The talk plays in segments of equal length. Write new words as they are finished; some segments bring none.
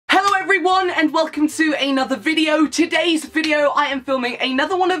everyone and welcome to another video. Today's video I am filming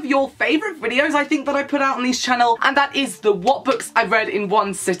another one of your favourite videos I think that I put out on this channel, and that is the what books I've read in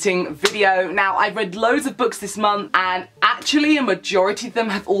one sitting video. Now, I've read loads of books this month and actually a majority of them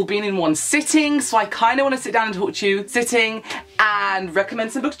have all been in one sitting, so I kind of want to sit down and talk to you sitting and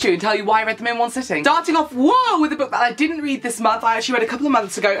recommend some books to you and tell you why I read them in one sitting. Starting off, with a book that I didn't read this month. I actually read a couple of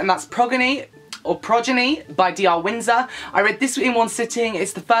months ago, and that's Progeny by D.R. Windsor. I read this in one sitting.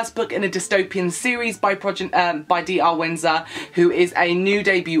 It's the first book in a dystopian series by D.R. Windsor, who is a new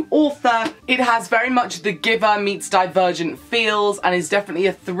debut author. It has very much The Giver meets Divergent feels and is definitely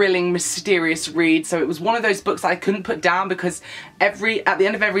a thrilling, mysterious read. So it was one of those books that I couldn't put down because at the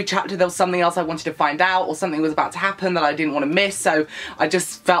end of every chapter there was something else I wanted to find out, or something was about to happen that I didn't want to miss, so I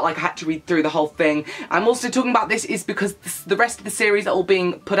just felt like I had to read through the whole thing. I'm also talking about this is because the rest of the series are all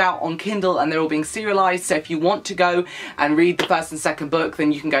being put out on Kindle and they're all being serialized, so if you want to go and read the first and second book,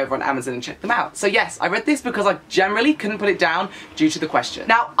 then you can go over on Amazon and check them out. So yes, I read this because I generally couldn't put it down due to the question.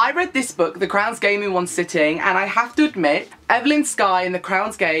 Now, I read this book, The Crown's Game, in one sitting, and I have to admit, Evelyn Skye in The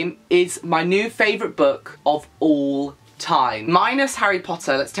Crown's Game is my new favourite book of all time. Minus Harry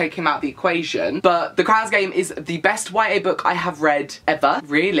Potter, let's take him out of the equation, but The Crown's Game is the best YA book I have read ever,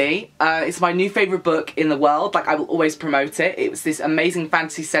 really. It's my new favourite book in the world. Like, I will always promote it. It was this amazing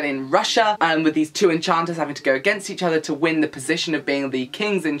fantasy set in Russia, with these two enchanters having to go against each other to win the position of being the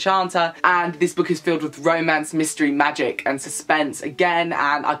king's enchanter, and this book is filled with romance, mystery, magic, and suspense again,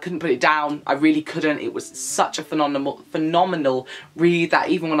 and I couldn't put it down. I really couldn't. It was such a phenomenal read that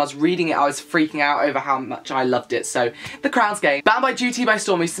even when I was reading it, I was freaking out over how much I loved it. So The Crown's Game. Bound by Duty by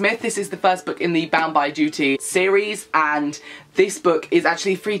Stormy Smith. This is the first book in the Bound by Duty series, and this book is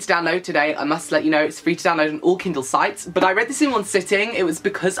actually free to download today. I must let you know it's free to download on all Kindle sites, but I read this in one sitting. It was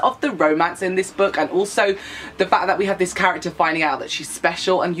because of the romance in this book, and also the fact that we have this character finding out that she's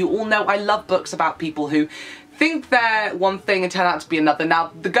special, and you all know I love books about people who think they're one thing and turn out to be another.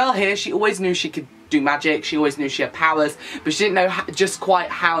 Now, the girl here, she always knew she could do magic, she always knew she had powers, but she didn't know just quite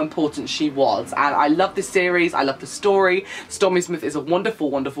how important she was, and I love this series, I love the story. Stormy Smith is a wonderful,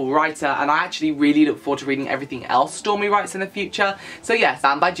 wonderful writer, and I actually really look forward to reading everything else Stormy writes in the future. So yes,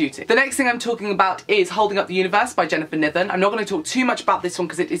 Bound by Duty. The next thing I'm talking about is Holding Up the Universe by Jennifer Niven. I'm not going to talk too much about this one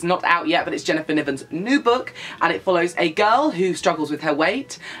because it is not out yet, but it's Jennifer Niven's new book, and it follows a girl who struggles with her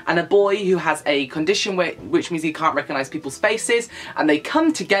weight and a boy who has a condition which means he can't recognise people's faces, and they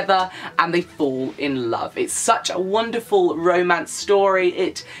come together and they fall in love. It's such a wonderful romance story.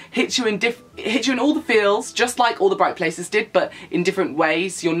 It hits you in all the feels, just like All the Bright Places did, but in different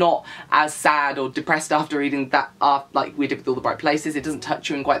ways. You're not as sad or depressed after reading that like we did with All the Bright Places. It doesn't touch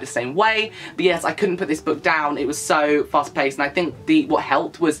you in quite the same way. But yes, I couldn't put this book down. It was so fast-paced, and I think what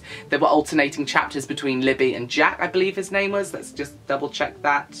helped was there were alternating chapters between Libby and Jack, I believe his name was. Let's just double check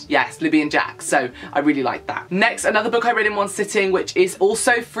that. Yes, Libby and Jack. So I really liked that. Next, another book I read in one sitting, which is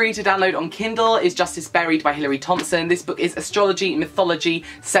also free to download on Kindle, is Justice Buried by Hilary Thompson. This book is astrology, mythology,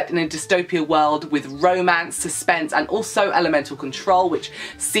 set in a dystopia world with romance, suspense, and also elemental control, which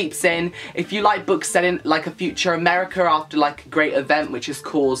seeps in. If you like books set in like a future America after like a great event which has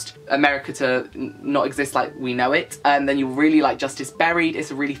caused America to not exist like we know it, then you'll really like Justice Buried.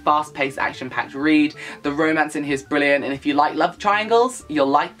 It's a really fast-paced, action-packed read. The romance in here is brilliant, and if you like love triangles, you'll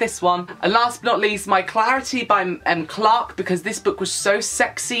like this one. And last but not least, My Clarity by M. Clark, because this book was so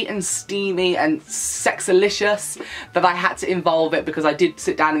sexy and steamy and sexalicious that I had to involve it, because I did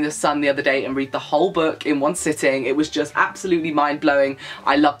sit down in the sun the other day and read the whole book in one sitting. It was just absolutely mind-blowing.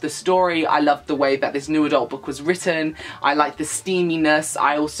 I loved the story, I loved the way that this new adult book was written, I liked the steaminess,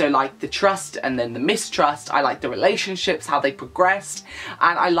 I also liked the trust and then the mistrust, I liked the relationships, how they progressed,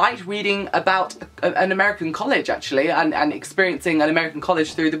 and I liked reading about an American college actually, and experiencing an American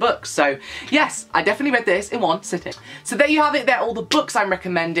college through the book. So yes, I definitely read this in one sitting. So there you have it, they're all the books I'm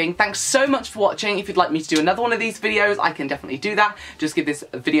recommending. Thanks so much for watching. If you'd like me to do another one of these videos, I can definitely do that. Just give this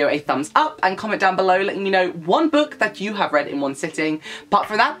video a thumbs up and comment down below letting me know one book that you have read in one sitting. Apart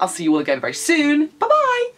from that, I'll see you all again very soon. Bye bye!